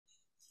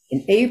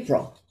in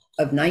April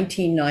of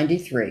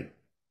 1993,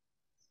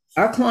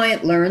 our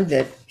client learned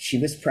that she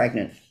was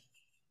pregnant.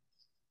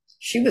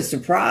 She was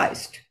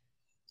surprised.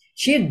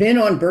 She had been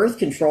on birth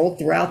control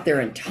throughout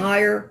their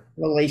entire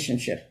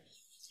relationship.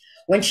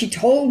 When she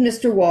told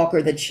Mr.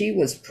 Walker that she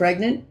was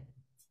pregnant,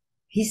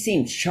 he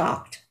seemed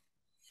shocked.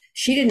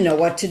 She didn't know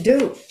what to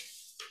do.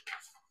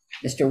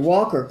 Mr.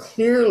 Walker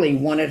clearly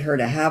wanted her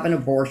to have an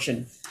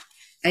abortion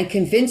and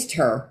convinced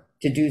her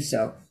to do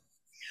so.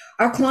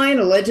 Our client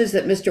alleges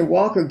that Mr.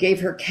 Walker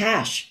gave her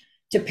cash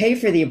to pay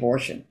for the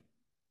abortion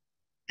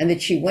and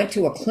that she went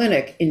to a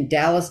clinic in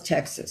Dallas,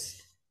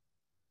 Texas.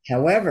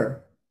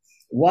 However,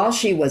 while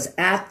she was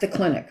at the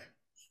clinic,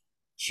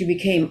 she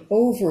became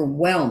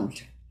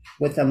overwhelmed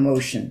with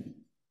emotion.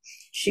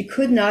 She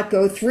could not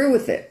go through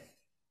with it,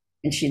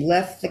 and she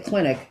left the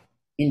clinic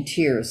in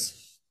tears.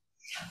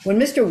 When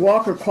Mr.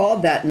 Walker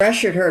called that and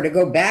pressured her to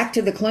go back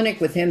to the clinic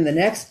with him the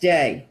next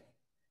day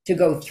to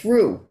go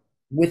through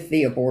with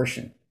the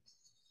abortion.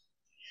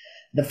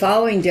 The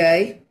following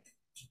day,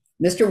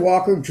 Mr.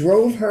 Walker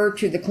drove her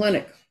to the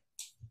clinic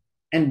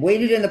and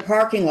waited in the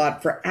parking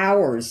lot for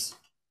hours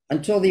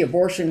until the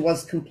abortion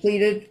was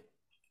completed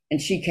and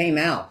she came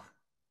out.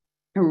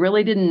 I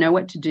really didn't know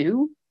what to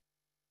do.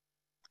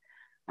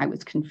 I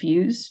was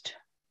confused,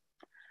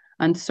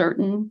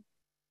 uncertain,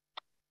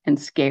 and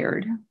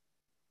scared.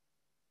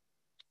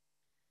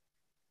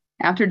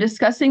 After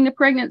discussing the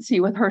pregnancy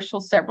with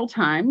Herschel several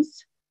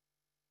times,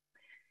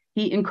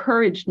 he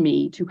encouraged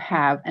me to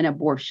have an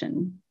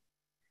abortion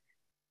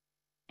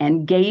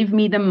and gave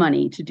me the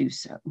money to do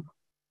so.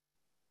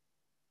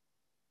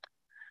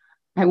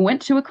 I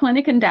went to a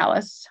clinic in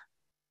Dallas,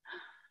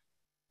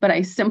 but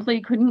I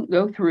simply couldn't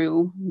go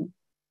through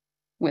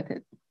with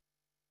it.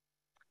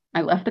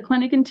 I left the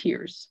clinic in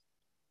tears.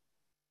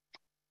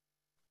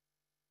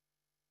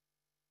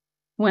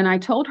 When I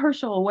told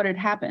Herschel what had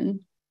happened,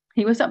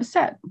 he was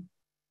upset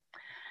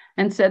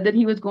and said that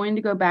he was going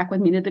to go back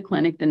with me to the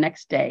clinic the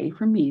next day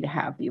for me to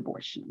have the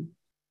abortion.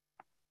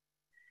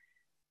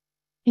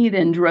 He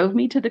then drove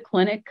me to the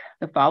clinic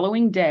the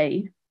following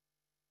day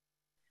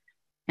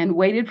and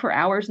waited for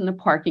hours in the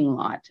parking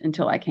lot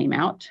until I came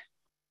out.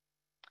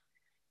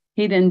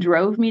 He then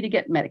drove me to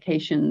get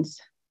medications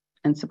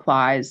and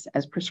supplies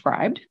as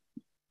prescribed,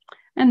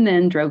 and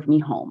then drove me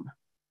home.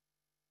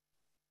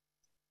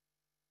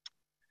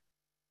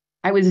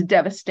 I was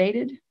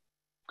devastated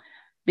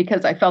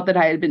because I felt that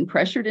I had been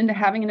pressured into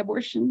having an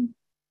abortion.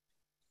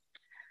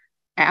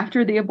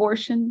 After the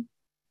abortion,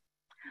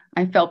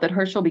 I felt that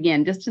Herschel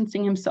began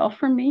distancing himself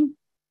from me.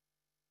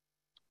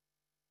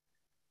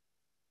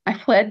 I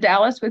fled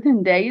Dallas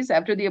within days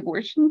after the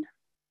abortion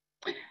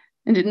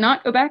and did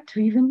not go back to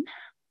even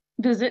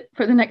visit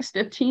for the next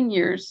 15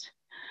 years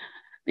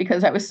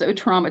because I was so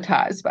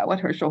traumatized by what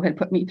Herschel had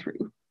put me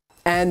through.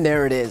 And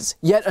there it is.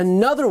 Yet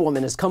another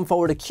woman has come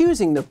forward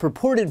accusing the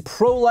purported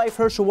pro-life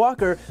Herschel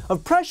Walker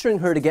of pressuring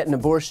her to get an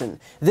abortion.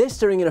 This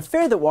during an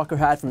affair that Walker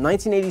had from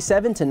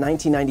 1987 to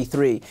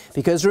 1993.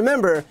 Because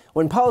remember,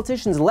 when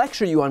politicians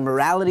lecture you on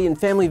morality and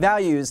family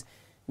values,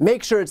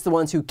 make sure it's the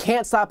ones who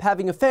can't stop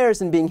having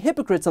affairs and being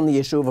hypocrites on the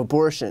issue of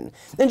abortion.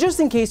 And just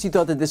in case you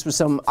thought that this was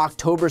some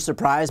October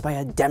surprise by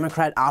a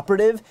Democrat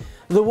operative,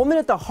 the woman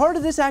at the heart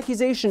of this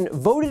accusation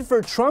voted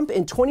for Trump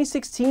in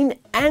 2016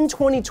 and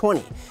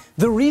 2020.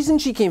 The reason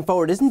she came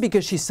forward isn't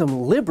because she's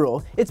some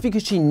liberal, it's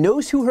because she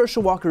knows who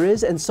Herschel Walker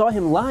is and saw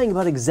him lying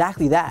about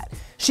exactly that.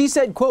 She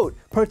said, quote,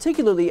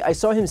 "Particularly, I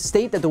saw him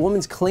state that the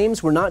woman's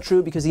claims were not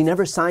true because he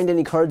never signed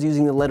any cards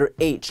using the letter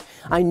H.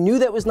 I knew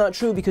that was not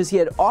true because he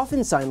had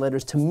often signed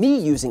letters to me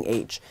using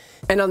H.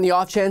 And on the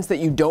off chance that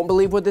you don't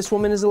believe what this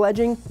woman is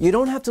alleging, you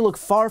don't have to look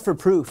far for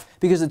proof,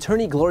 because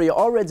attorney Gloria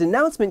Allred's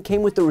announcement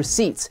came with the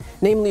receipts,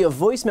 namely a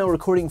voicemail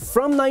recording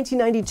from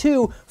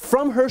 1992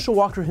 from Herschel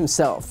Walker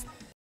himself.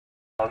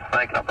 I was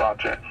thinking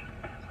about you.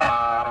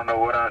 I don't know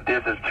what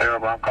this is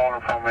terrible. I'm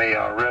calling from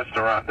a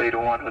restaurant. They the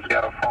one who's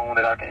got a phone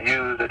that I can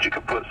use that you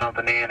can put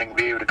something in and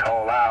be able to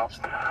call out.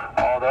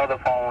 All the other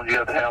phones, you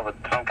have to have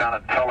some kind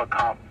of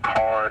telecom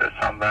card or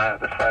something. I have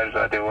the slightest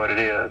idea what it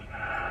is.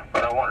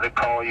 But I wanted to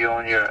call you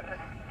on your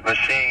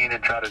machine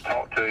and try to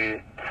talk to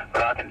you.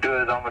 What I can do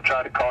is I'm going to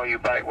try to call you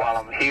back while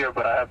I'm here,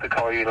 but I have to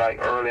call you like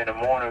early in the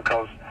morning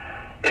because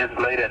it's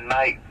late at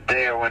night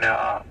there when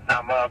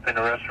I'm up and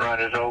the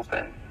restaurant is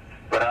open.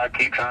 But I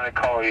keep trying to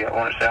call you. I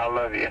want to say I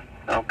love you.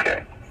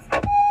 Okay.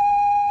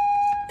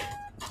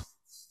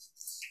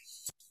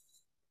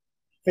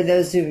 For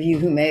those of you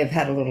who may have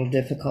had a little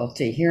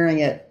difficulty hearing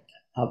it,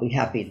 I'll be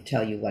happy to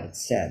tell you what it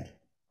said.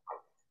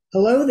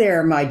 Hello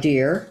there, my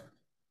dear.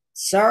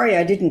 Sorry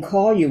I didn't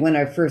call you when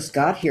I first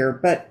got here,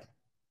 but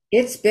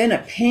it's been a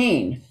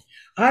pain.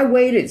 I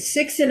waited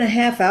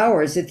 6.5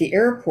 hours at the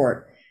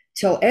airport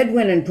till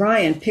Edwin and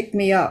Brian picked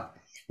me up.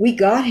 We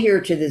got here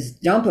to this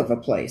dump of a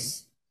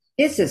place.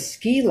 It's a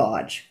ski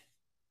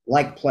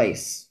lodge-like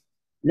place.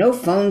 No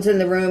phones in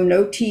the room,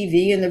 no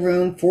TV in the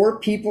room, 4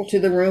 people to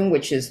the room,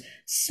 which is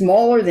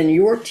smaller than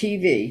your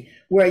TV,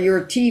 where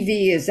your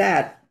TV is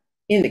at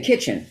in the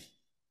kitchen.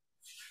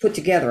 Put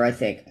together, I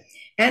think.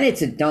 And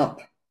it's a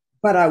dump.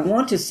 but I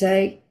want to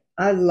say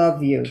I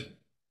love you,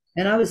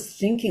 and I was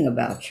thinking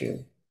about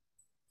you.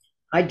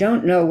 I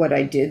don't know what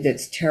I did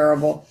that's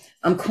terrible.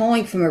 I'm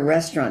calling from a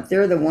restaurant.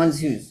 They're the ones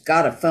who's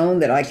got a phone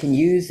that I can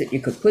use that you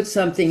could put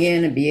something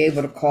in and be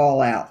able to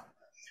call out.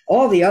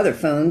 All the other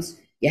phones,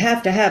 you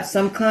have to have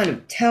some kind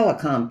of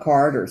telecom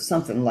card or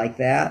something like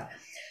that.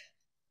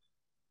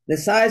 The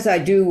size I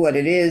do what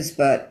it is,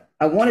 but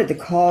I wanted to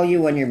call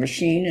you on your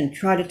machine and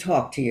try to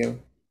talk to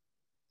you.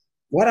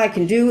 What I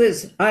can do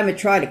is I'm going to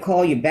try to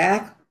call you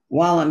back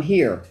while I'm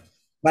here,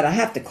 but I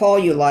have to call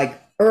you like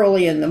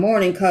early in the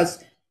morning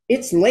because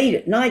it's late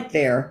at night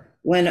there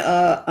when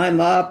I'm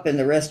up and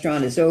the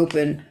restaurant is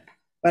open,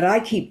 but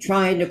I keep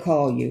trying to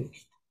call you.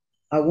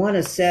 I want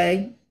to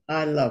say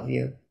I love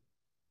you.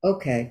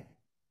 Okay,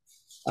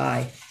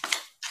 bye.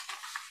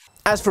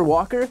 As for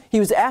Walker, he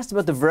was asked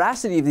about the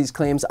veracity of these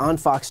claims on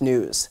Fox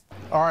News.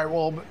 All right,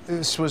 well,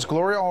 this was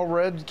Gloria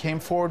Allred came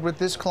forward with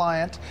this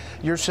client.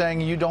 You're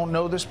saying you don't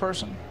know this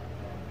person?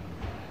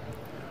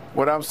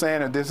 What I'm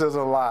saying is this is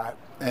a lie.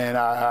 And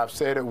I've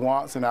said it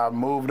once, and I've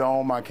moved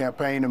on my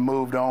campaign and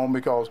moved on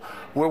because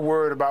we're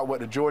worried about what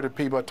the Georgia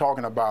people are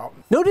talking about.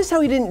 Notice how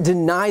he didn't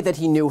deny that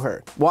he knew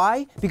her.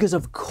 Why? Because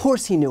of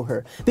course he knew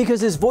her. Because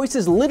his voice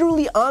is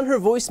literally on her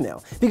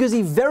voicemail. Because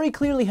he very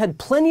clearly had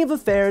plenty of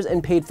affairs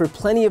and paid for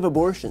plenty of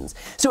abortions.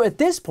 So at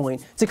this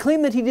point, to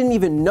claim that he didn't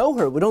even know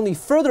her would only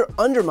further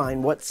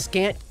undermine what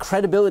scant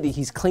credibility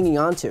he's clinging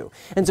onto.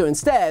 And so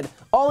instead,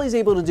 all he's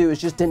able to do is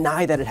just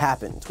deny that it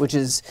happened, which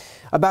is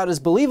about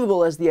as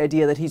believable as the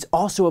idea that he's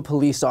also a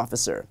police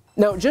officer.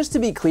 Now, just to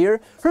be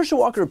clear, Herschel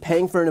Walker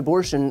paying for an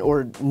abortion,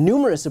 or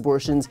numerous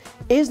abortions,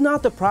 is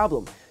not the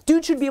problem.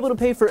 Dude should be able to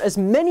pay for as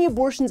many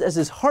abortions as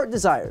his heart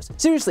desires.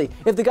 Seriously,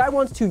 if the guy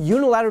wants to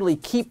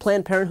unilaterally keep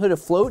Planned Parenthood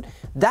afloat,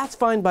 that's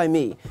fine by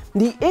me.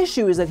 The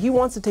issue is that he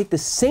wants to take the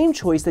same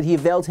choice that he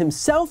availed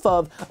himself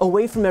of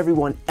away from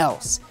everyone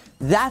else.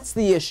 That's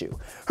the issue.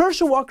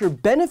 Herschel Walker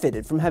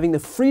benefited from having the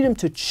freedom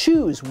to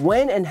choose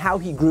when and how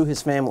he grew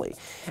his family.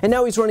 And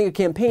now he's running a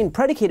campaign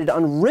predicated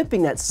on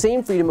ripping that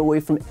same freedom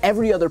away from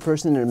every other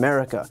person in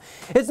America.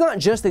 It's not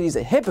just that he's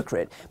a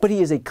hypocrite, but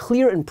he is a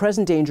clear and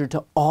present danger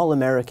to all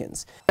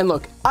Americans. And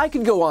look, I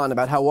could go on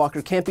about how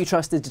Walker can't be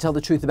trusted to tell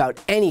the truth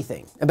about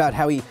anything, about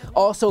how he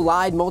also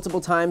lied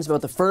multiple times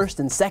about the first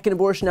and second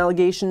abortion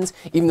allegations,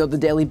 even though the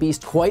Daily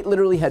Beast quite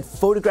literally had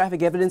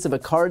photographic evidence of a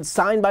card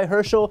signed by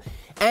Herschel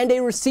and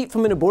a receipt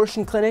from an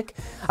abortion clinic.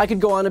 I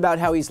could go on about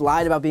how he's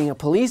lied about being a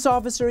police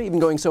officer, even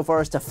going so far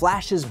as to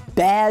flash his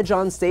badge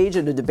on stage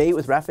at a debate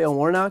with Raphael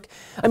Warnock.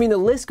 I mean, the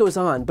list goes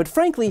on, but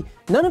frankly,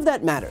 none of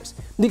that matters,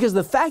 because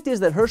the fact is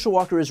that Herschel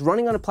Walker is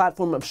running on a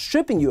platform of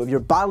stripping you of your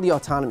bodily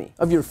autonomy,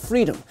 of your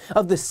freedom,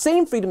 of the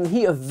same freedom that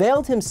he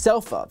availed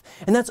himself of,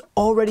 and that's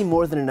already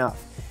more than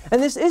enough.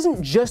 And this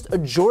isn't just a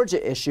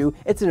Georgia issue,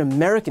 it's an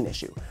American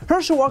issue.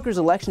 Herschel Walker's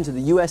election to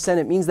the U.S.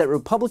 Senate means that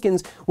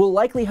Republicans will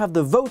likely have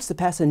the votes to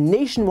pass a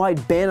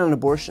nationwide ban on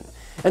abortion.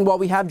 And while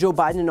we have Joe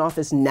Biden in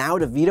office now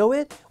to veto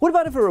it, what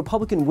about if a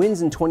Republican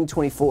wins in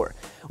 2024?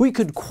 We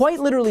could quite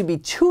literally be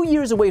 2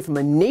 years away from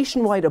a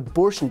nationwide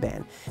abortion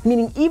ban,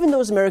 meaning even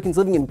those Americans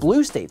living in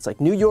blue states like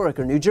New York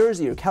or New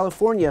Jersey or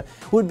California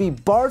would be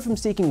barred from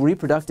seeking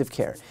reproductive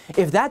care.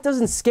 If that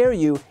doesn't scare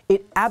you,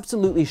 it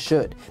absolutely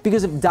should,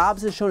 because if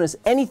Dobbs has shown us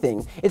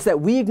anything, it's that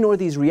we ignore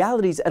these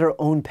realities at our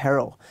own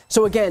peril.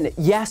 So again,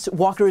 yes,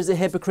 Walker is a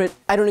hypocrite.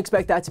 I don't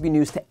expect that to be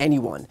news to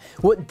anyone.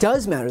 What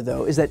does matter,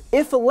 though, is that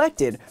if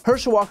elected,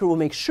 Herschel Walker will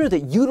make sure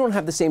that you don't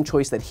have the same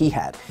choice that he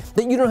had,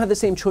 that you don't have the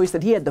same choice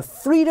that he had the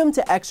freedom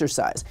to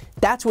exercise.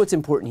 That's what's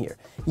important here.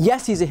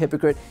 Yes, he's a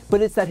hypocrite,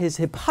 but it's that his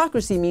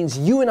hypocrisy means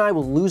you and I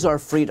will lose our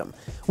freedom.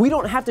 We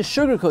don't have to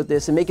sugarcoat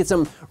this and make it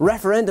some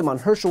referendum on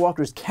Herschel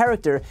Walker's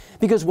character,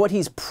 because what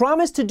he's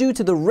promised to do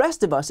to the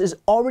rest of us is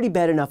already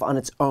bad enough on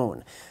its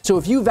own. So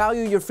if you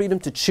value your freedom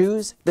to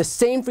choose, the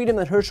same freedom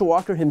that Herschel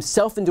Walker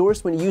himself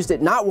endorsed when he used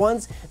it not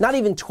once, not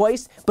even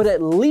twice, but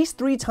at least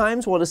 3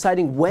 times while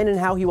deciding when and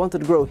how he wanted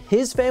to grow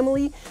his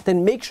family,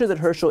 then make sure that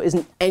Herschel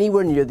isn't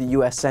anywhere near the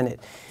U.S. Senate.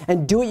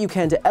 And do what you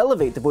can to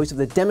elevate the voice of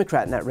the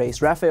Democrat in that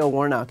race, Raphael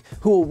Warnock,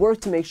 who will work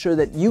to make sure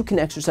that you can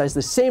exercise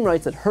the same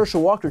rights that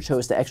Herschel Walker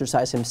chose to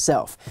exercise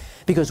himself.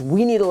 Because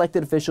we need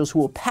elected officials who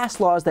will pass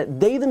laws that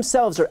they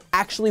themselves are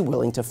actually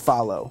willing to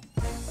follow.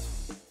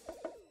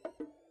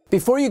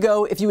 Before you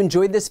go, if you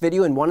enjoyed this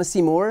video and want to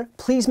see more,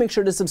 please make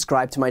sure to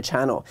subscribe to my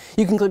channel.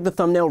 You can click the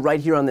thumbnail right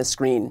here on this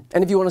screen.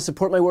 And if you want to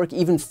support my work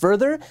even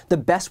further, the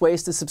best way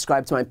is to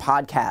subscribe to my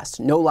podcast,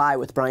 No Lie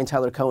with Brian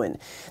Tyler Cohen.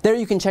 There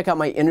you can check out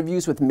my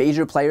interviews with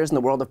major players in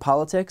the world of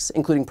politics,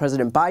 including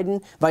President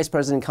Biden, Vice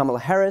President Kamala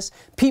Harris,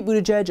 Pete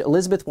Buttigieg,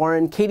 Elizabeth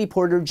Warren, Katie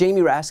Porter,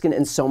 Jamie Raskin,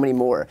 and so many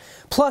more.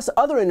 Plus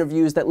other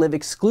interviews that live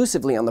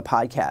exclusively on the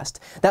podcast.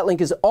 That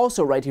link is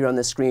also right here on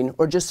this screen,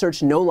 or just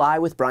search No Lie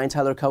with Brian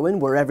Tyler Cohen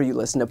wherever you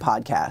listen to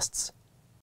podcasts.